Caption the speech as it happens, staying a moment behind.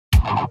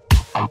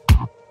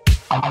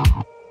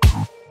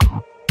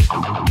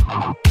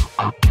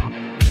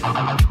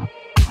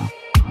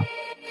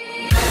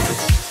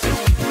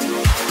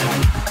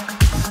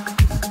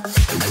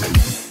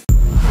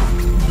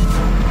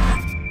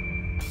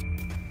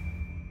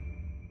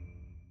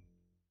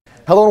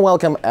Hello and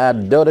welcome at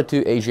Dota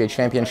 2 Asia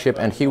Championship,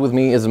 and here with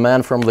me is a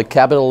man from the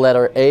capital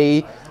letter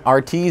A,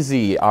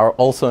 Arteezy,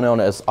 also known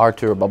as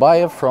Артура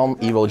Бабаева from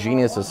Evil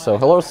Geniuses. So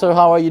hello sir,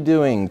 how are you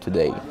doing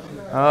today?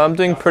 I'm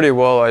doing pretty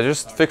well. I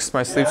just fixed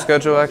my sleep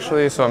schedule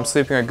actually, so I'm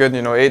sleeping a good,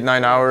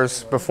 8-9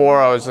 hours. Before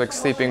I was like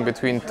sleeping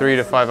between 3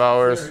 to 5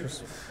 hours.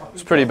 It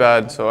was pretty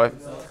bad, so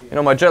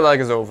my jet lag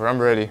is over. I'm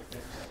ready.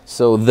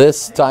 So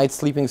this tight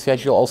sleeping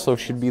schedule also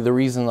should be the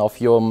reason of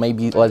your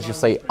maybe, let's just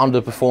say,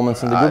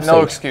 underperformance in the group stage.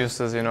 No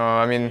excuses,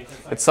 I mean,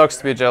 it sucks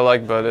to be jet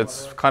lagged, but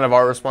it's kind of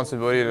our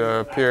responsibility to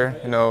appear,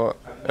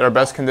 at our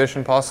best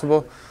condition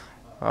possible.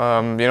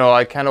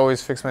 I can't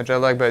always fix my jet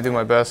lag, but I do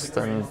my best,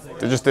 and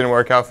it just didn't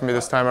work out for me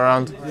this time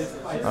around.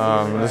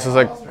 This is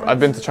I've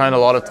been to China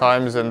a lot of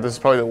times, and this is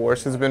probably the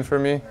worst it's been for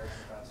me.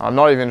 I'm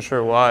not even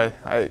sure why.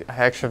 I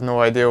actually have no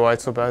idea why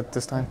it's so bad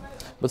this time.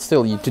 But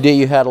still, today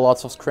you had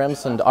lots of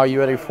scrims, and are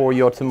you ready for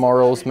your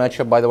tomorrow's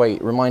matchup? By the way,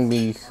 remind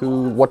me,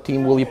 what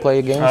team will you play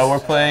against? We're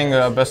playing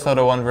best out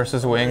of one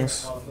versus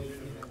Wings.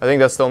 I think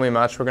that's the only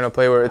match we're going to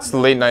play where it's the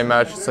late night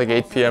match. It's like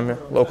 8 p.m.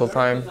 local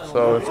time,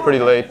 so it's pretty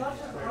late.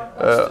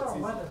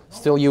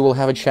 Still, you will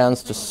have a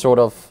chance to sort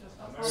of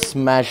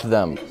smash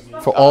them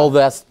for all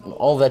that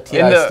TI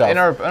stuff. In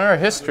our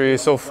history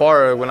so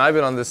far, when I've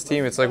been on this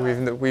team, it's like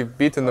we've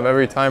beaten them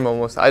every time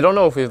almost. I don't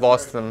know if we've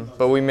lost them,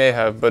 but we may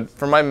have. But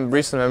from my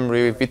recent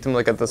memory, we beat them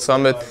at the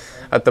Summit,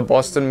 at the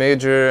Boston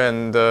Major,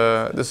 and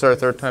this is our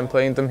third time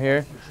playing them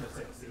here.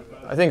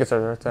 I think it's our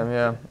third time,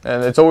 yeah.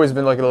 And it's always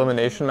been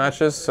elimination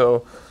matches,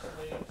 so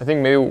I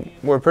think maybe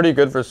we're pretty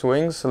good versus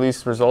Wings, at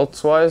least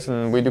results-wise,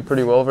 and we do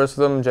pretty well versus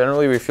them.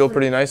 Generally, we feel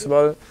pretty nice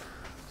about it.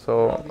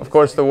 So, of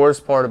course, the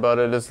worst part about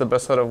it is the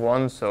best out of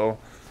one, so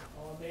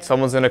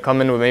someone's going to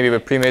come in with maybe a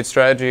pre-made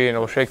strategy and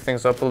it'll shake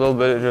things up a little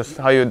bit, just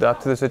how you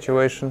adapt to the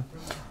situation.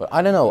 But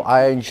I don't know,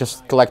 I'm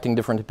just collecting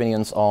different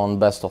opinions on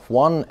best of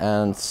one,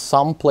 and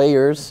some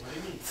players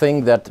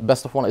think that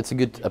best of one, it's a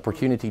good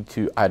opportunity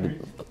to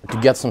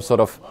get some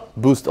sort of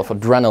boost of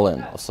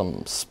adrenaline, or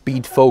some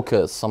speed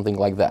focus, something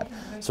like that.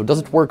 So does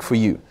it work for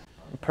you?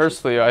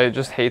 Personally, I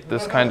just hate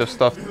this kind of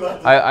stuff.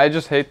 I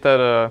just hate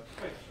that,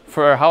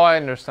 for how I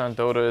understand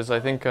Dota is, I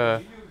think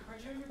the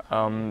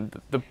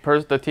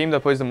team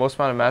that plays the most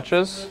amount of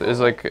matches is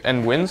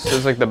and wins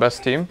is the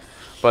best team.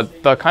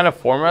 But the kind of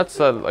formats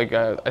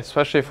that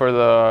especially for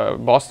the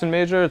Boston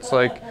Major, it's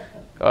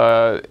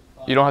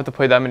you don't have to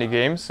play that many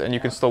games and you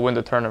can still win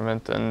the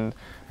tournament, and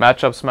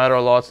matchups matter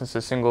a lot since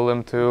it's single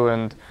limb too,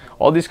 and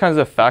all these kinds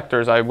of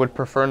factors I would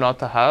prefer not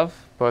to have,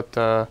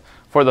 but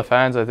for the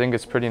fans I think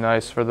it's pretty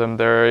nice for them.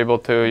 They're able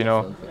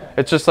to,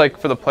 it's just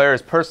for the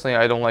players personally,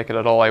 I don't like it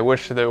at all. I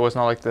wish that it was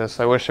not like this.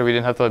 I wish that we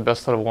didn't have to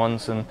best out of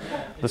ones in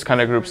this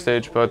kind of group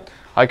stage, but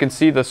I can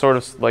see the sort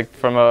of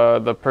from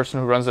the person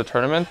who runs the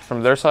tournament,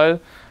 from their side,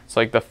 it's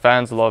the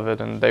fans love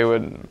it, and they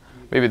would,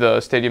 maybe the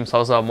stadium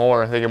sells out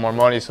more and they get more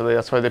money, so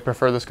that's why they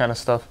prefer this kind of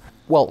stuff.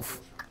 Well,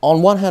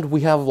 on one hand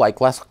we have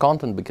less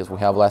content because we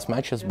have less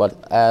matches, but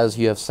as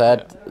you have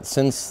said,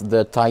 since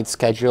the tight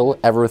schedule,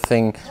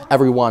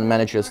 everyone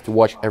manages to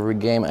watch every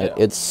game, and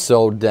it's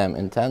so damn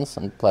intense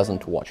and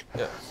pleasant to watch.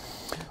 Yeah.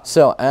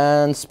 So,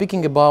 and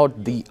speaking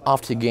about the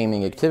after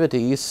gaming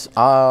activities,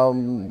 how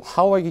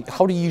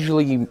do you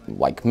usually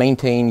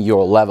maintain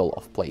your level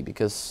of play?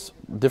 Because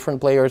different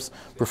players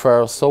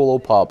prefer solo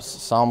pubs,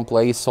 some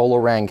play solo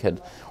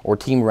ranked or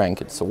team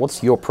ranked. So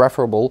what's your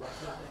preferable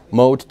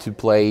mode to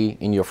play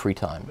in your free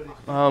time?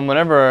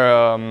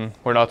 Whenever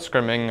we're not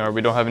scrimming or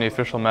we don't have any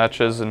official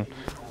matches and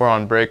we're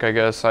on break, I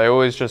guess, I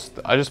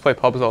just play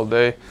pubs all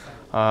day.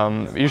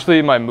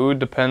 Usually my mood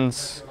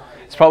depends.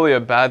 It's probably a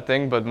bad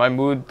thing, but my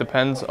mood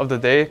depends of the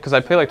day, because I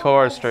play 12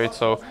 hours straight.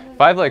 So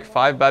if I have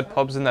 5 bad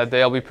pubs in that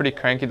day, I'll be pretty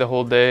cranky the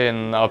whole day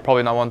and I'll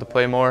probably not want to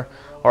play more,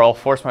 or I'll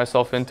force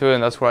myself into it,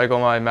 and that's where I go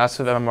my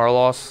massive MMR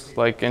loss.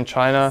 In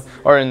China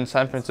or in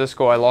San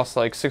Francisco, I lost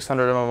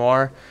 600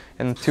 MMR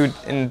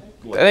in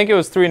I think it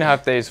was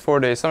 3.5 days, 4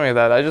 days, something like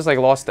that. I just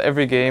lost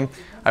every game.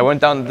 I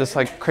went down this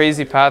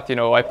crazy path.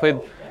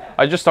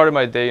 I just started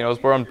my day.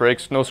 We're on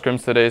breaks, no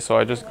scrims today, so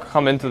I just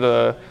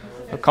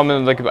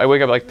I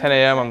wake up at 10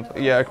 a.m. I'm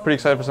pretty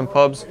excited for some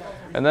pubs,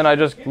 and then I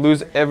just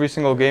lose every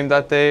single game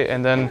that day,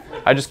 and then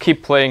I just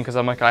keep playing because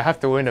I'm I have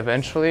to win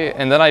eventually.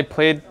 And then I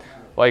played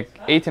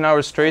 18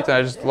 hours straight, and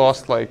I just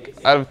lost out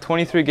of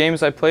 23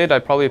 games I played, I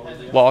probably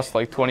lost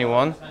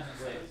 21.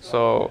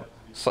 So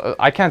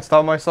I can't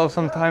stop myself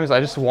sometimes. I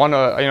just want to,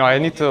 I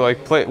need to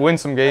win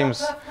some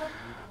games.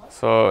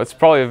 So it's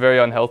probably very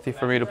unhealthy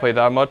for me to play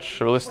that much,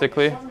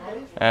 realistically,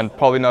 and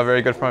probably not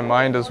very good for my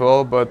mind as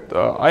well. But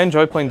I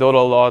enjoy playing Dota a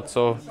lot,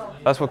 so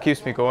that's what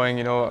keeps me going.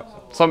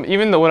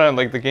 Even though when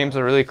the games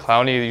are really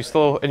clowny, you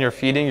still, in your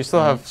feeding, you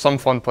still have some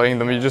fun playing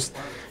them. You just,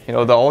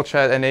 the all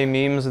chat NA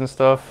memes and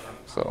stuff.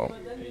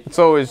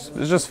 So it's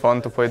just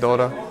fun to play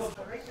Dota.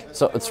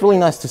 So it's really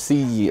nice to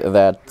see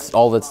that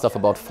all that stuff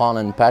about fun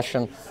and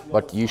passion,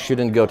 but you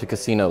shouldn't go to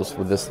casinos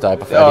with this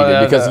type of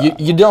attitude, because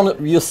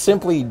you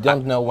simply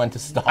don't know when to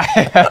stop.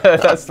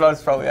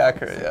 That's probably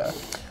accurate, yeah.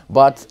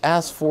 But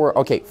as for,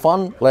 okay,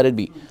 fun, let it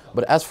be.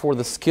 But as for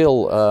the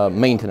skill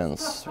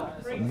maintenance,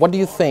 what do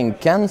you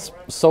think? Can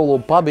solo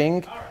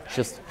pubbing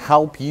just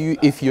help you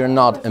if you're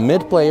not a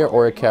mid player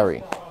or a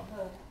carry?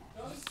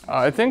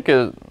 I think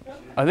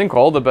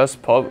all the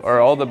best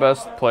all the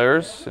best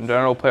players in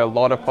general play a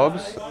lot of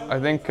pubs. I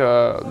think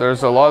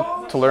there's a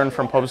lot to learn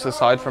from pubs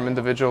aside from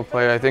individual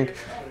play. I think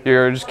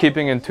you're just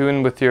keeping in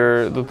tune with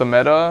the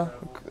meta.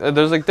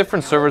 There's like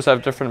different servers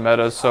have different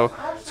metas, so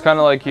it's kind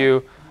of like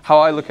how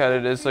I look at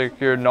it is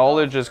like your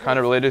knowledge is kind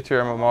of related to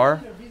your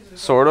MMR,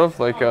 sort of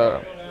like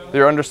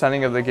your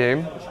understanding of the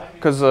game,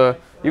 because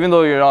even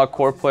though you're not a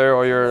core player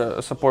or you're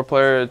a support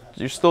player,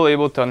 you're still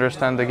able to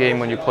understand the game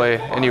when you play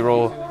any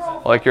role.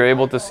 Like you're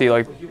able to see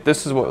like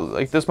this is what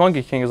like this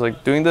Monkey King is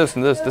like doing this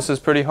and this. This is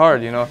pretty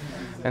hard, you know.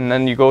 And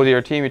then you go to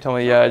your team, you tell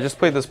me, yeah, I just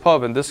played this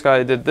pub and this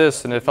guy did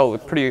this, and it felt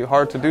like pretty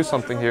hard to do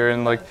something here,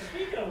 and like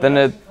then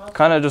it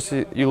kind of just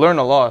you learn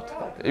a lot.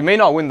 You may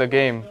not win the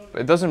game,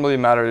 it doesn't really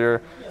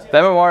matter. The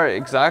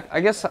MMR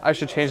I guess I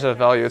should change that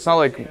value. It's not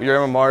like your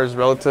MMR is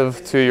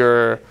relative to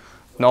your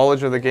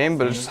knowledge of the game,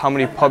 but it's just how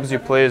many pubs you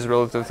play is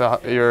relative to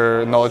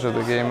your knowledge of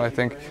the game, I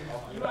think.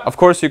 Of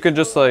course, you could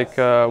just like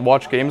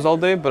watch games all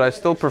day, but I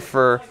still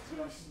prefer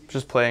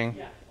just playing.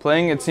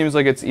 Playing, it seems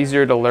like it's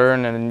easier to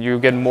learn and you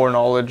get more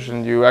knowledge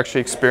and you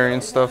actually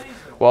experience stuff,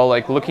 while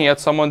like looking at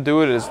someone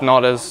do it is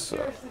not as,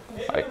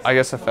 I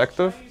guess,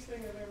 effective.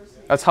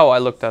 That's how I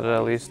looked at it,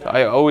 at least.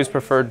 I always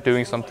preferred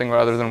doing something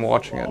rather than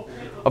watching it.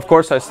 Of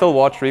course, I still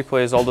watch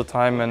replays all the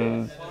time,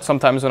 and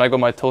sometimes when I go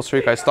my kill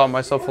streak, I stop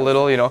myself a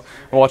little, you know,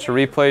 and watch a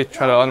replay,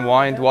 try to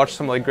unwind, watch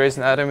some like Grey's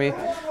Anatomy,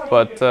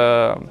 but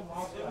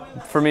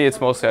for me, it's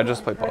mostly I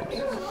just play pubs.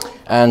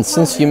 And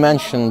since you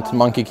mentioned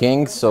Monkey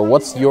King, so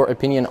what's your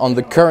opinion on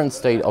the current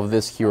state of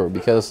this hero?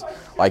 Because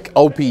like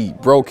OP,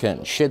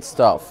 broken, shit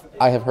stuff,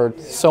 I have heard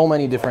so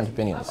many different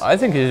opinions. I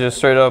think he's just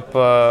straight up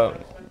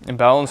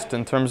imbalanced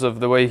in terms of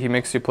the way he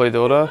makes you play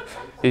Dota.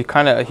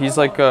 He's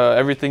like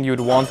everything you'd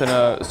want in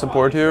a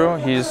support hero.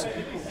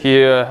 He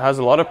has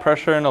a lot of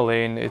pressure in a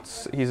lane.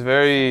 He's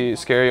very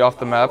scary off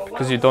the map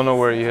because you don't know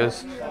where he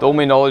is. The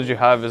only knowledge you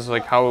have is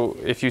like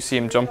if you see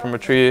him jump from a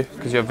tree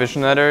because you have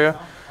vision in that area.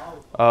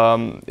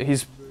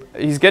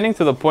 He's getting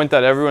to the point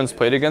that everyone's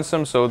played against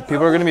him, so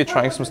people are going to be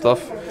trying some stuff.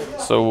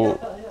 So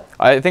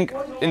I think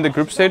in the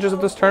group stages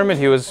of this tournament,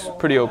 he was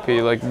pretty OP.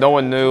 Like no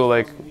one knew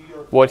like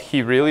what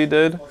he really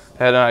did.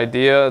 They had an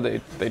idea.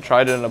 They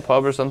tried it in a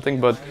pub or something,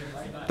 but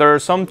there are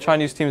some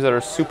Chinese teams that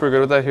are super good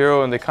with that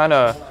hero, and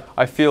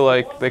I feel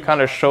like they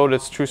kind of showed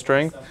its true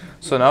strength.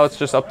 So now it's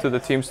just up to the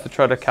teams to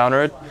try to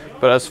counter it.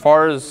 But as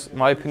far as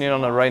my opinion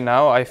on it right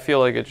now, I feel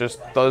like it just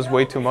does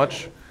way too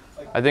much.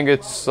 I think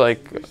it's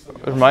like,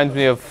 it reminds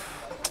me of,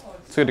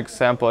 it's a good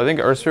example. I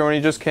think Arteezy, when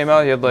he just came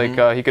out, he had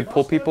like, he could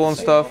pull people and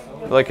stuff.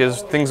 Like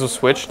his things were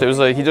switched. It was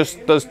like, he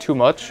just does too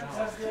much.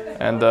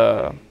 And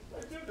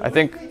I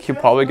think he'll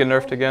probably get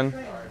nerfed again.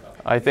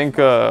 I think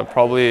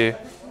probably,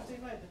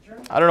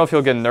 I don't know if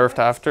he'll get nerfed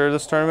after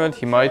this tournament.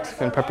 He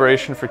might in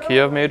preparation for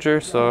Kiev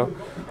Major. So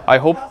I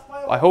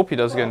hope he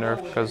does get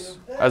nerfed because,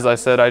 as I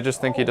said, I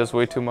just think he does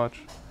way too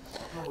much.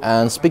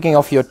 And speaking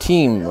of your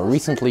team,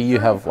 recently you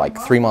have, like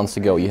 3 months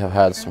ago, you have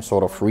had some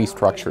sort of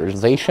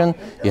restructurization,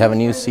 you have a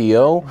new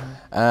CEO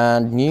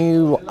and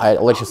new,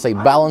 let's just say,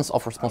 balance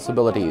of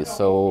responsibilities.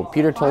 So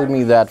Peter told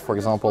me that, for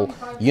example,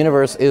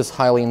 Universe is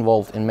highly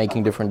involved in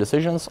making different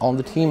decisions on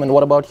the team, and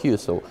what about you?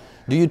 So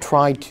do you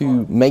try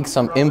to make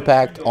some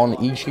impact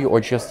on EG, or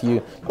just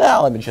you,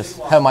 nah, let me just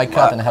have my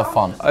cut and have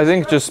fun? I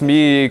think just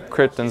me,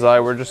 Crit, and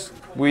Zai,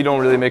 we don't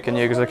really make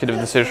any executive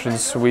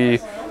decisions. We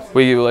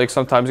like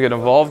sometimes get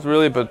involved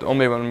really, but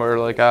only when we're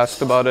like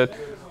asked about it.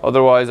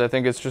 Otherwise, I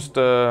think it's just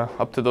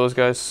up to those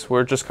guys.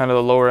 We're just kind of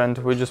the lower end.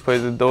 We just play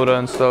the Dota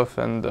and stuff,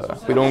 and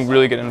we don't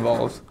really get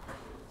involved.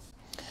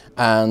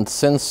 And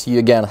since you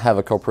again have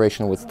a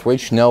cooperation with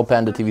Twitch, no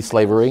Panda TV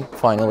slavery,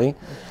 finally.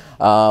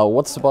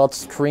 What's about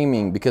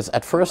streaming? Because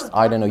at first,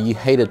 I don't know, you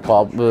hated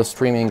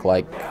streaming,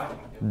 like,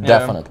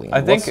 definitely.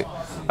 I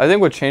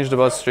think what changed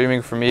about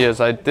streaming for me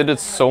is I did it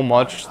so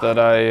much that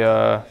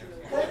I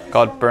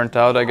got burnt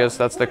out, I guess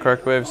that's the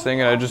correct way of saying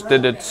it. I just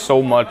did it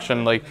so much,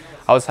 and like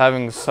I was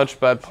having such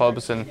bad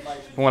pubs, and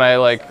when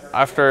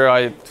after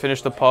I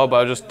finished the pub, I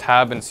would just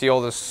tab and see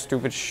all this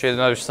stupid shit,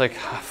 and I was just like,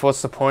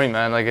 what's the point,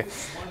 man? Like,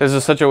 this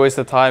is such a waste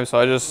of time. So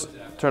I just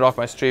turned off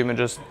my stream and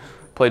just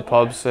played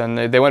pubs, and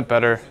they went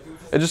better.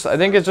 I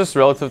think it's just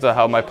relative to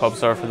how my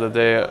pubs are for the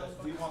day.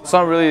 It's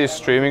not really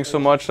streaming so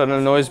much that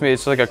annoys me.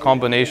 It's like a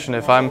combination.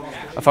 If I'm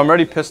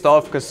already pissed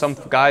off because some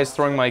guy's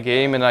throwing my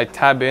game and I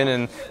tab in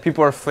and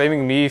people are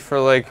flaming me for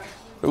like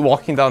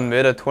walking down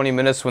mid at 20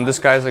 minutes when this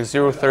guy's like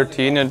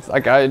 0-13, and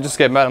like I just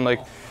get mad. I'm like,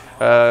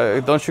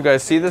 don't you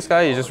guys see this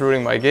guy? He's just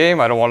ruining my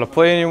game. I don't want to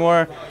play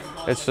anymore.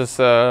 It's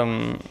just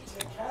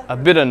a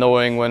bit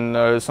annoying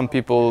when some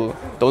people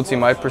don't see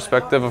my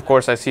perspective. Of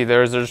course, I see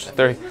theirs.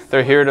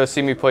 They're here to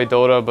see me play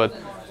Dota, but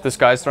this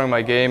guy's throwing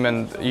my game,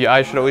 and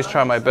I should always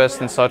try my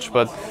best and such.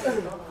 But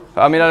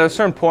I mean, at a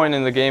certain point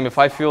in the game, if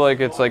I feel like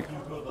it's like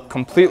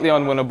completely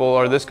unwinnable,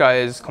 or this guy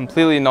is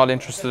completely not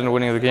interested in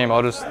winning the game,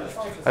 I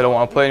don't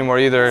want to play anymore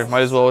either.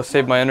 Might as well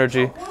save my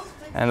energy,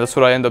 and that's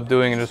what I end up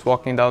doing, and just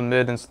walking down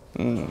mid. And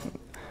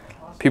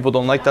people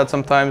don't like that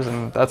sometimes,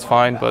 and that's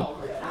fine. But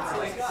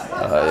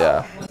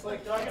yeah.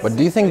 But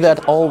do you think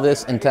that all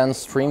this intense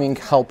streaming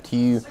helped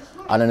you,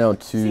 I don't know,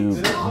 to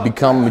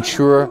become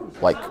mature,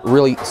 like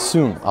really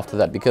soon after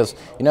that? Because,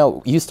 you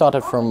know, you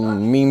started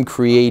from meme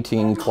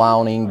creating,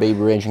 clowning, baby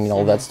raging and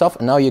all that stuff,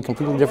 and now you're a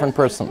completely different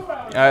person.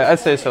 I'd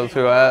say so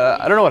too.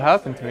 I don't know what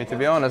happened to me, to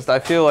be honest. I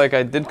feel like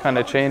I did kind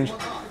of change.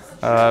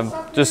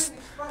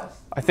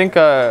 I think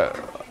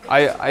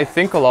I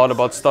think a lot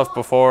about stuff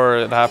before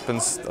it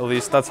happens. At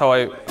least that's how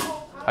I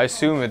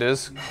assume it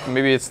is.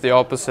 Maybe it's the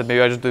opposite.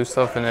 Maybe I just do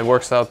stuff and it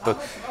works out. But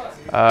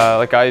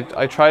like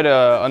I try to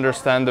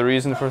understand the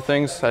reason for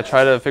things. I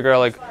try to figure out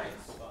like,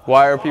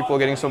 why are people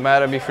getting so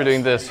mad at me for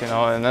doing this, you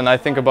know? And then I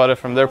think about it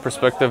from their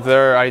perspective,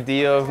 their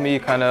idea of me,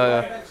 kind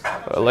of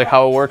like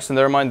how it works in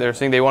their mind. They're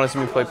saying they want to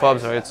see me play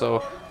pubs, right? So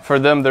for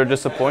them, they're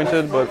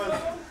disappointed. But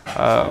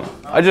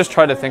I just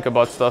try to think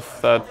about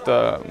stuff that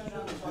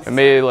it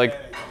may like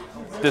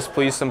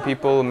displease some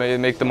people, may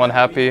make them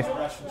unhappy.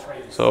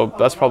 So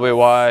that's probably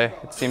why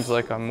it seems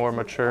like I'm more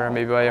mature.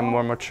 Maybe I am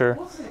more mature.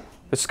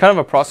 It's kind of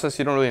a process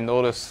you don't really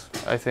notice.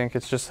 I think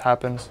it just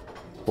happens.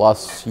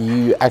 Plus,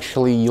 you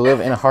live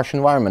in a harsh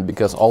environment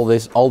because all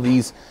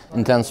these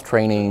intense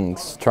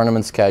trainings,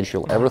 tournament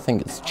schedule,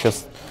 everything is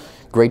just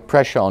great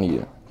pressure on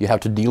you. You have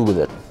to deal with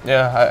it.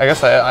 Yeah, I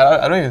guess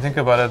I don't even think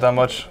about it that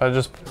much. I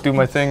just do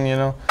my thing, you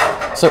know.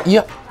 So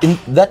yeah,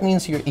 that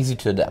means you're easy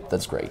to adapt.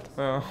 That's great.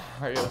 I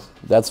guess.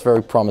 That's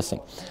very promising.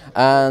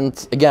 And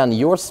again,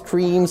 your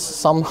streams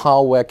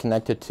somehow were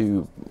connected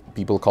to,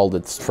 people called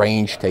it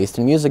strange taste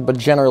in music, but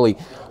generally,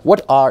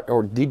 what are,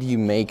 or did you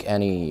make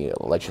any,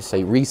 let's just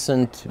say,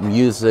 recent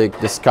music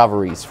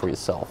discoveries for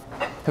yourself?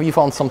 Have you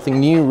found something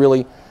new,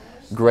 really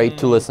great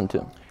to listen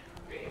to?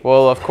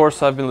 Well, of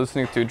course, I've been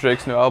listening to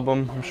Drake's new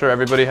album. I'm sure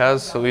everybody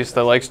has, at least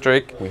that likes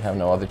Drake. We have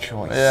no other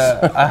choice. Yeah,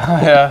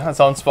 yeah,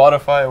 it's on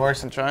Spotify. It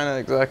works in China,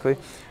 exactly.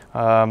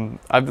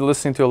 I've been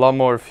listening to a lot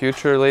more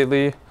Future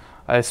lately.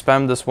 I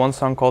spammed this one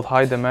song called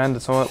High Demand.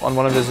 It's on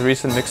one of his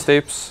recent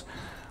mixtapes.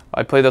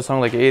 I played that song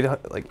like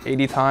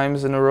 80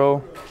 times in a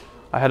row.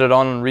 I had it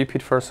on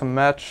repeat for some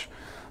match.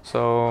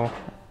 So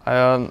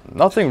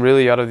nothing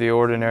really out of the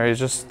ordinary. It's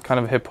just kind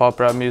of hip-hop,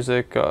 rap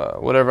music,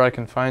 whatever I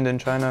can find in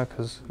China,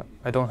 because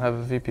I don't have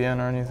a VPN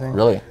or anything.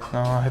 Really? No,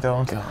 I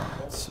don't. God,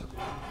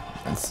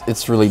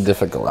 it's really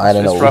difficult. I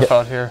don't know. It's rough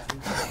out here.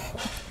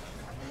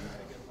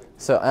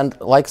 So, and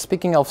like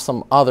speaking of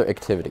some other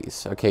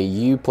activities, okay,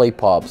 you play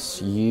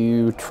pubs,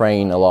 you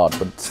train a lot,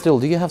 but still,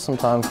 do you have some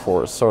time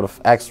for sort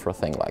of extra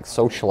thing like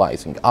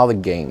socializing, other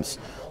games,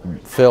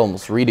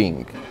 films,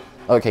 reading?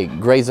 Okay,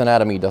 Grey's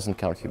Anatomy doesn't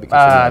count here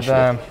because you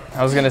damn.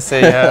 I was gonna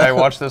say, yeah, I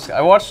watched this. I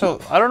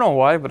don't know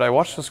why, but I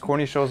watch those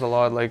corny shows a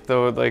lot. Like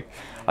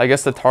I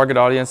guess the target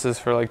audience is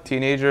for like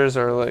teenagers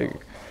or like,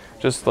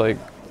 just like,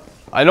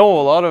 I know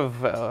a lot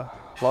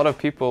of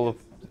people,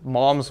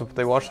 moms,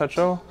 they watch that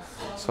show,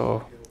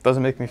 so.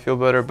 Doesn't make me feel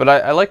better, but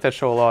I like that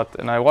show a lot,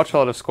 and I watch a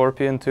lot of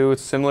Scorpion too.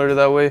 It's similar to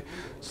that way.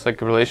 It's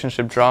like a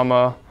relationship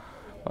drama.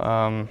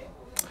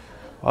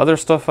 Other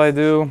stuff I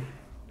do.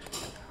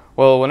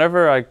 Well,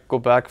 whenever I go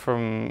back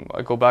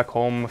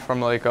home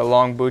from like a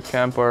long boot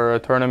camp or a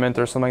tournament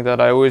or something like that,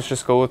 I always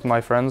just go with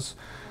my friends.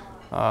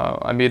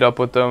 I meet up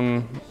with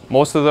them.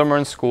 Most of them are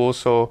in school,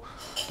 so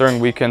during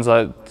weekends,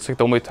 it's like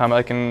the only time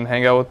I can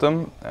hang out with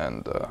them,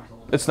 and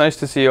it's nice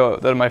to see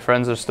that my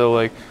friends are still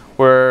like,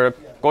 we're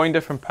going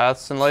different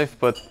paths in life,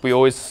 but we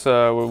always,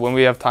 when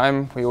we have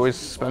time, we always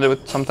spend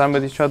some time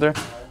with each other.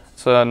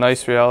 It's a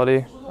nice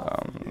reality.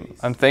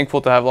 I'm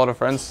thankful to have a lot of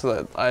friends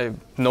that I've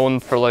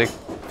known for like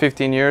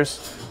 15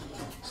 years,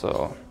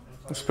 so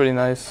it's pretty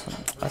nice.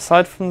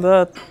 Aside from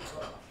that,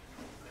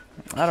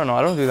 I don't know,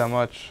 I don't do that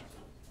much.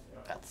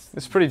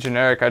 It's pretty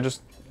generic. I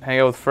just hang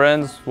out with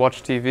friends,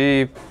 watch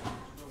TV,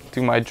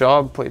 do my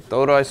job, play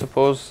Dota, I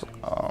suppose.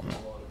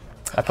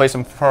 I play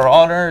some For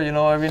Honor, you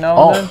know, every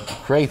now and then.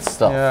 Oh, great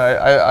stuff.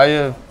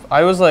 Yeah,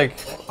 I was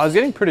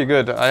getting pretty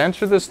good. I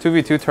entered this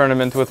 2v2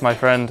 tournament with my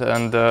friend,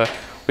 and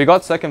we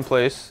got second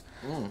place.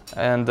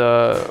 And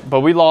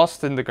but we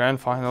lost in the grand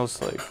finals.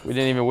 Like, we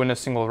didn't even win a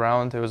single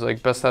round. It was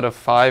like best out of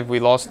 5. We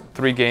lost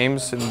 3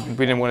 games, and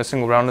we didn't win a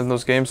single round in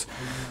those games.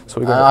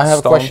 So we got I have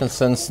stomped. a question.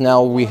 Since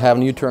now we have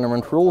new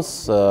tournament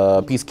rules,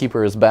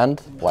 Peacekeeper is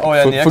banned. Like, oh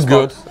yeah, on the for Xbox.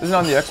 good. Isn't it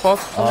on the Xbox?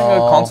 Something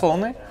like console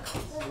only?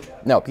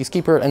 No,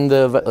 Peacekeeper in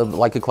the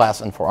like a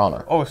class in For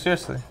Honor. Oh,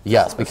 seriously?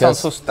 Yes,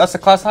 because that's the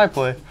class I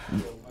play.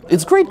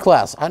 it's great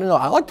class. I don't know.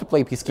 I like to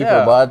play Peacekeeper,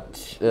 Yeah.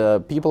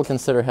 but people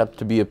consider it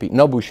to be a P.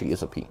 Nobushi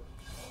is a P.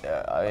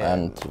 Yeah,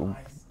 And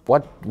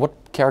what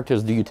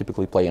characters do you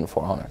typically play in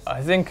For Honor?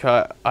 I think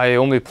I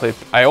only play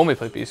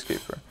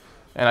Peacekeeper,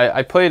 and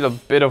I played a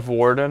bit of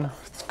Warden,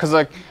 because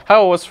like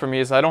how it was for me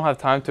is I don't have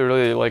time to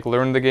really like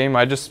learn the game.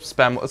 I just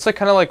spam. It's like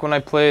kind of like when I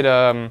played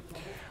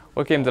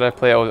what game did I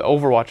play? Oh,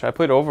 Overwatch. I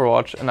played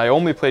Overwatch, and I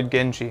only played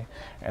Genji,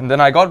 and then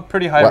I got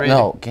pretty high rating.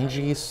 No,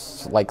 Genji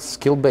is like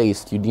skill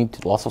based. You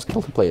need lots of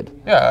skill to play it.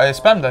 Yeah, I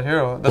spammed that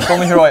hero. That's the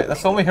only hero.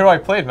 That's the only hero I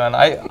played, man.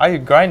 I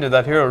grinded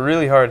that hero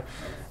really hard,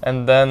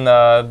 and then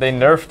they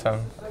nerfed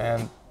him,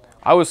 and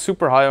I was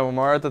super high on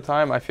MMR at the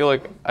time. I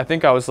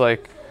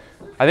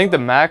think the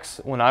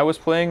max when I was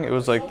playing, it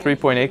was like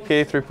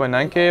 3.8k,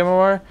 3.9k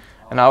MMR,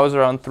 and I was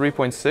around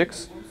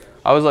 3.6.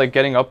 I was like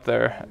getting up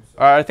there.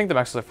 I think the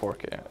max is like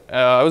 4k.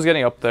 I was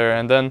getting up there,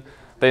 and then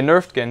they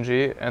nerfed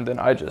Genji, and then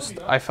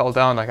I fell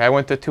down. Like I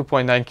went to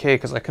 2.9k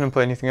because I couldn't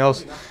play anything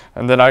else,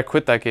 and then I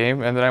quit that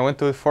game, and then I went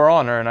to For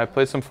Honor, and I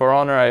played some For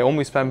Honor. I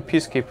only spammed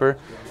Peacekeeper,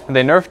 and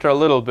they nerfed her a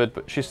little bit,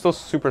 but she's still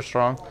super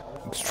strong.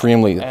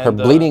 Extremely. And, her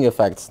bleeding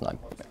effect's not.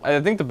 I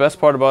think the best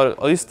part about it,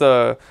 at least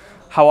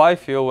how I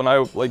feel when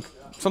I like.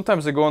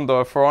 Sometimes I go on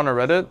the For Honor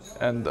Reddit,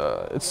 and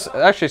it's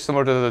actually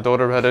similar to the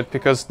Dota Reddit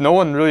because no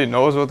one really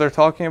knows what they're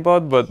talking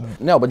about. But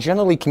no, but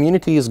generally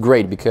community is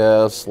great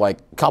because like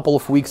a couple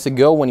of weeks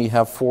ago when you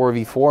have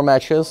 4v4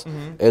 matches,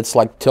 it's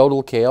like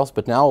total chaos.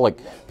 But now like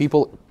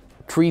people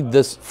treat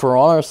this For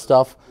Honor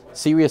stuff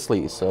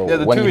seriously. So yeah,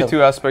 the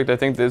 2v2 aspect I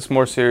think it's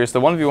more serious.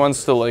 The 1v1's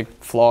still like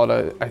flawed,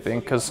 I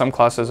think, because some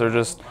classes are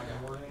just.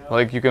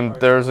 Like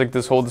there's like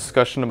this whole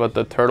discussion about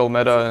the turtle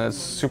meta, and it's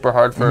super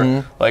hard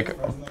for like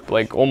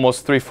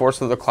almost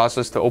 3/4 of the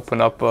classes to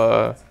open up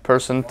a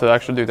person to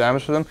actually do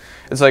damage to them.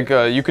 It's like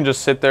you can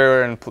just sit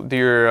there and do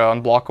your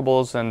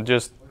unblockables and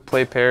just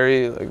play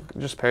parry, like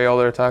just parry all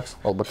their attacks.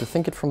 Well, but to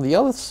think it from the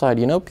other side,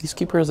 you know,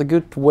 Peacekeeper is a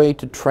good way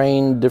to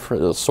train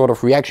different sort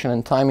of reaction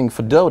and timing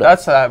for Dota.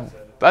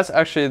 That's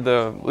actually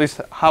at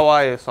least how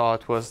I saw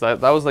it was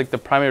that was like the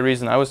primary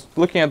reason. I was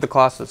looking at the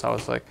classes. I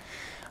was like.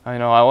 I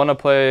want to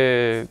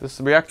play this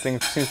React thing.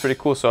 Seems pretty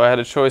cool, so I had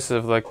a choice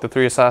of like the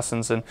 3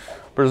 assassins, and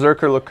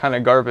Berserker looked kind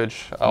of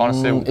garbage. I want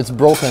to say it's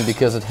broken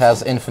because it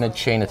has infinite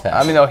chain attack.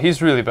 I mean, no, he's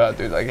really bad,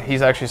 dude. Like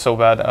he's actually so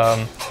bad.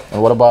 And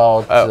what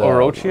about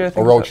Orochi? I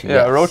think. Orochi,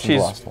 yeah, yes,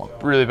 Orochi's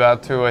really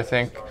bad too. I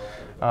think.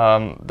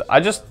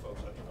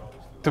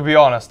 To be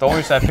honest, the only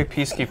reason I picked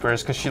Peacekeeper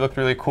is because she looked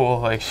really cool.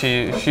 Like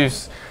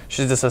she's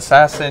this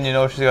assassin, you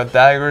know. She's got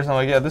daggers. I'm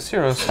like, yeah, this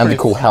hero's and the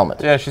cool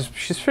helmet. Yeah,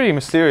 she's pretty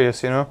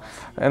mysterious, you know.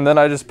 And then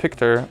I just picked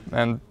her,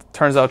 and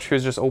turns out she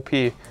was just OP,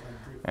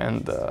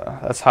 and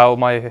that's how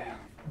I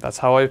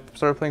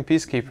started playing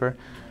Peacekeeper,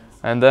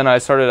 and then I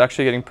started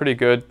actually getting pretty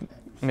good,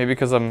 maybe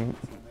because I'm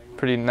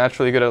pretty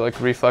naturally good at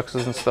like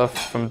reflexes and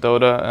stuff from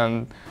Dota,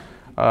 and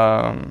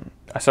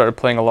I started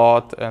playing a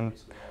lot and.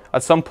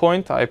 At some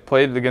point, I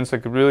played against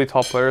like really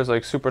top players,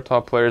 like super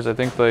top players. I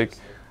think like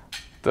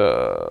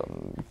the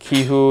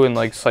Kihu and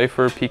like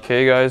Cypher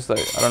PK guys.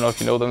 Like I don't know if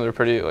you know them. They're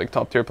pretty like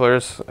top tier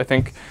players, I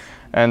think.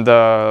 And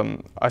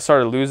I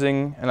started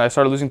losing,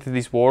 to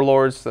these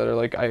warlords that are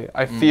like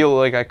I feel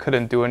like I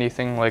couldn't do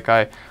anything. Like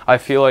I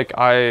feel like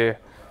I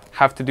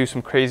have to do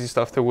some crazy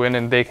stuff to win,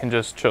 and they can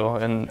just chill.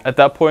 And at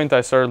that point,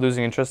 I started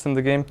losing interest in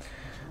the game.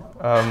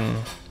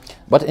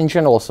 But in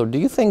general, so do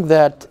you think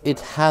that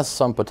it has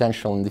some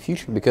potential in the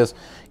future? Because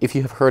if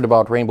you have heard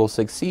about Rainbow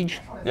Six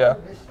Siege, yeah.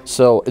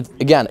 So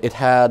it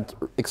had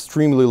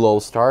extremely low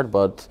start,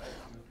 but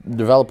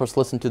developers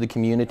listened to the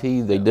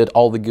community. They did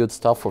all the good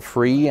stuff for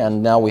free,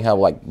 and now we have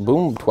like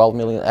boom, 12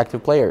 million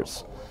active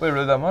players. Wait,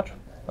 really that much?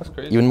 That's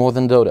crazy. Even more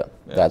than Dota.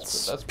 Yeah,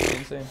 that's pretty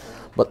insane.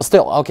 But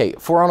still, okay,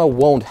 For Honor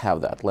won't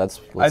have that.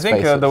 Let's I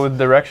think the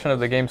direction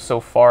of the game so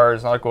far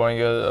is not going.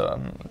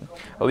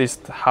 At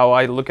least how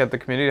I look at the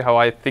community, how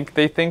I think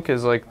they think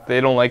is like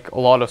they don't like a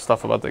lot of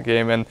stuff about the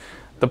game, and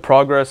the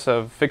progress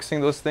of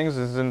fixing those things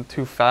isn't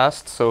too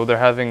fast. So they're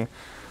having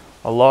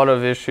a lot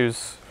of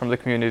issues from the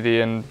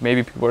community, and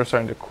maybe people are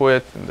starting to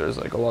quit, and there's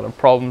like a lot of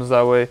problems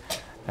that way.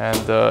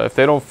 And if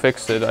they don't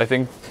fix it, I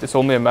think it's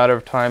only a matter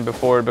of time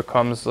before it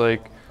becomes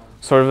like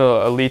sort of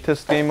an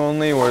elitist game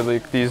only, where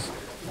like these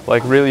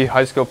like really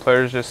high skill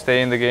players just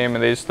stay in the game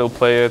and they still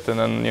play it, and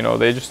then you know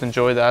they just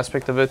enjoy the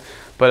aspect of it.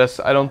 But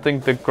I don't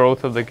think the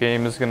growth of the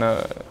game is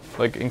gonna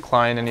like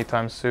incline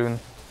anytime soon.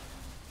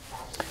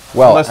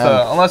 Well,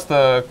 unless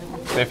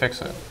they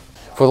fix it.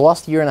 For the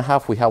last year and a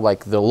half, we have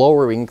like the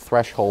lowering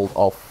threshold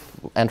of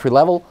entry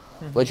level,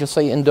 let's just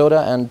say in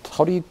Dota. And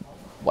how do you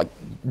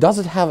does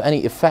it have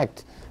any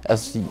effect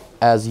as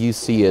you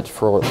see it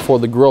for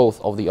the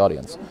growth of the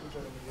audience?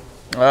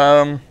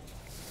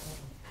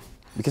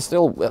 Because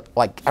still,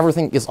 like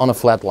everything is on a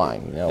flat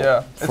line, you know.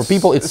 Yeah. For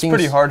people, it it's seems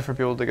pretty hard for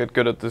people to get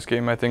good at this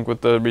game. I think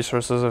with the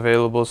resources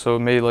available, so it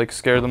may like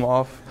scare them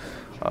off.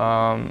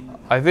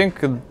 I think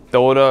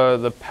Dota,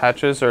 the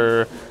patches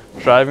are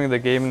driving the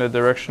game in a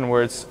direction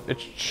where it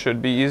should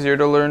be easier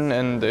to learn,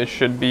 and it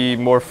should be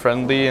more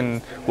friendly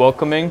and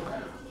welcoming.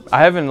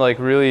 I haven't like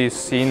really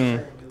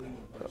seen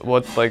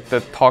what like the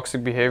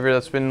toxic behavior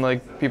that's been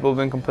like people have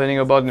been complaining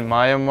about in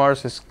my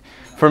MMRs.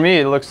 For me,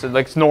 it looks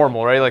like it's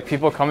normal, right? Like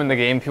people come in the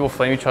game, people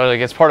flame each other. Like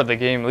it's part of the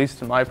game, at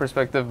least in my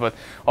perspective. But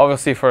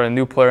obviously, for a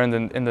new player in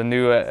the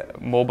new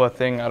MOBA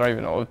thing, I don't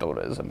even know if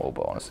Dota is a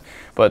MOBA, honestly.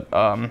 But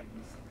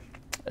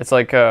it's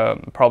like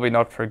probably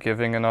not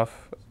forgiving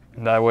enough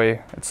in that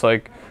way. It's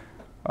like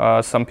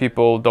Some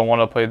people don't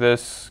want to play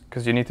this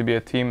because you need to be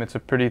a team. It's a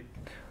pretty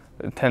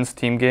intense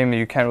team game.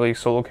 You can't really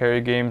solo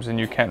carry games, and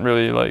you can't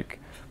really like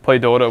play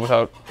Dota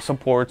without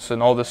supports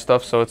and all this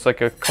stuff. So it's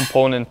like a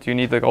component. You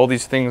need like all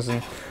these things,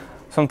 and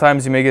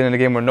sometimes you may get in a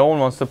game where no one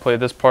wants to play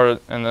this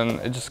part, and then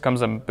it just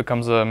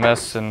becomes a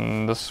mess.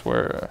 And this is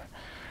where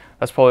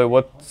that's probably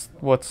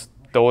what's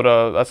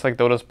Dota. That's like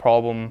Dota's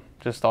problem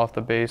just off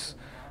the base.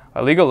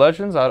 League of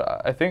Legends,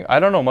 I think I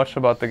don't know much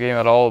about the game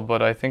at all,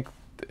 but I think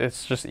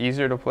it's just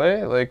easier to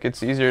play. Like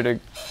it's easier to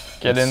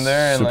get in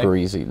there. And super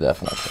like, easy,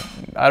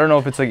 definitely. I don't know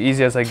if it's like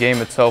easy as a game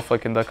itself,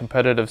 like in the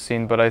competitive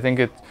scene, but I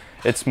think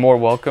it's more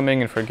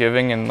welcoming and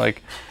forgiving, and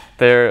like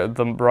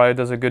the Riot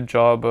does a good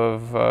job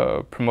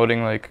of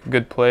promoting like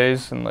good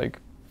plays and like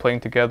playing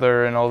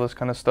together and all this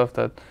kind of stuff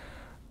that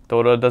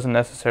Dota doesn't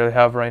necessarily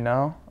have right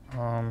now.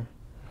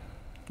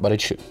 But it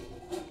should.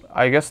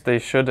 I guess they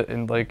should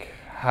and like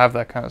have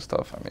that kind of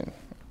stuff. I mean,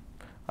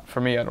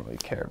 for me, I don't really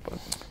care, but.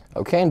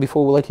 Okay, and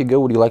before we let you go,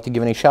 would you like to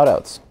give any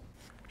shout-outs?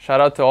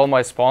 Shout out to all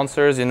my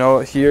sponsors. You know,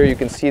 here you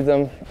can see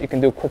them. You can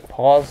do a quick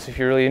pause if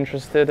you're really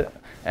interested.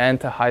 And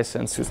to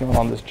Hisense, who's not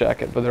on this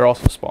jacket, but they're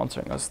also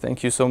sponsoring us.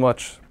 Thank you so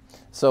much.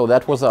 So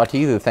that was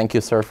Arteezy. Thank you,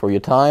 sir, for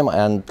your time,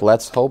 and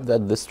let's hope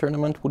that this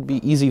tournament would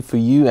be easy for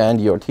you and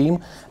your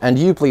team. And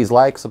you please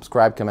like,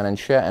 subscribe, comment and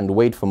share, and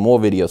wait for more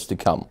videos to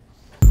come.